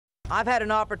I've had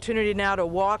an opportunity now to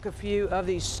walk a few of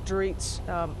these streets.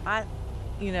 I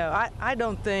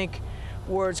don't think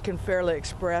words can fairly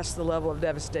express the level of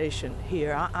devastation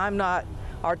here. I'm not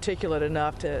articulate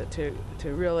enough to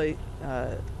really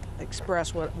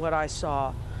express what I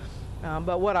saw.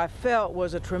 But what I felt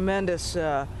was a tremendous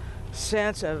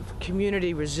sense of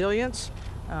community resilience.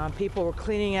 People were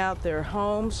cleaning out their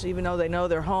homes, even though they know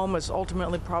their home is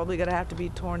ultimately probably going to have to be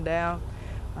torn down.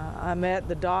 I met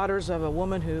the daughters of a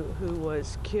woman who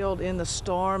was killed in the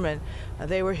storm, and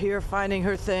they were here finding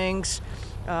her things.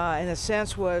 And the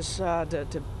sense was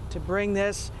to bring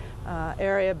this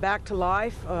area back to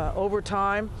life over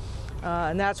time.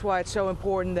 And that's why it's so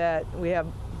important that we have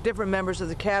different members of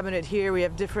the cabinet here. We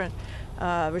have different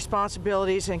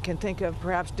responsibilities and can think of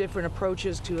perhaps different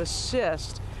approaches to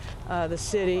assist the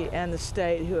city and the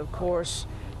state, who of course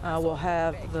will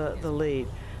have the lead.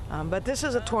 But this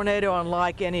is a tornado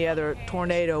unlike any other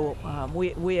tornado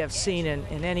we have seen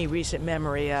in any recent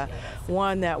memory.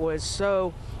 One that was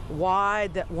so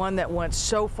wide, one that went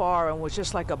so far and was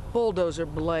just like a bulldozer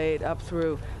blade up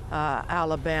through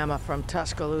Alabama from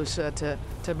Tuscaloosa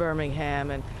to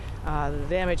Birmingham. And the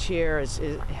damage here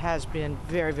has been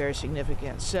very, very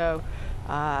significant. So,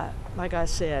 like I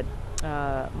said,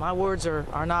 my words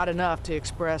are not enough to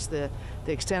express the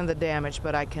extent of the damage,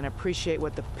 but I can appreciate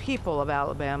what the people of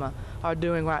Alabama are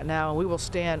doing right now, and we will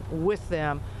stand with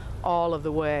them all of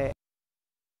the way.